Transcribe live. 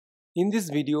In this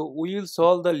video, we will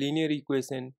solve the linear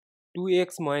equation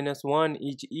 2x minus 1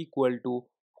 is equal to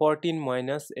 14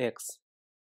 minus x.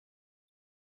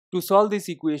 To solve this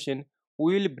equation,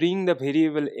 we will bring the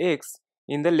variable x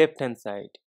in the left hand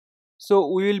side.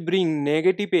 So we will bring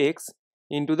negative x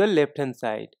into the left hand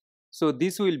side. So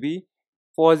this will be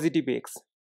positive x.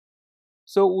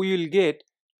 So we will get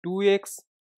 2x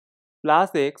plus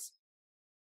x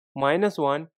minus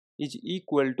 1 is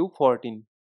equal to 14.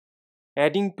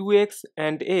 Adding 2x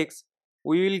and x,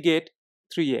 we will get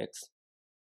 3x.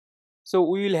 So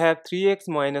we will have 3x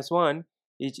minus 1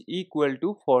 is equal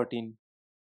to 14.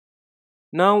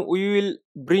 Now we will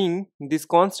bring this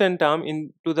constant term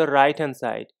into the right hand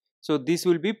side. So this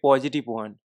will be positive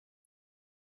 1.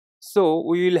 So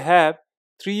we will have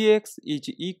 3x is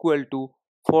equal to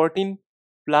 14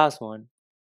 plus 1,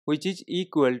 which is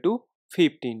equal to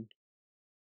 15.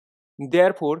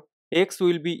 Therefore, x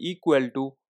will be equal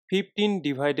to 15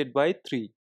 divided by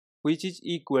 3, which is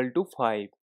equal to 5.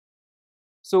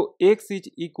 So x is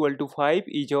equal to 5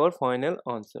 is our final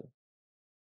answer.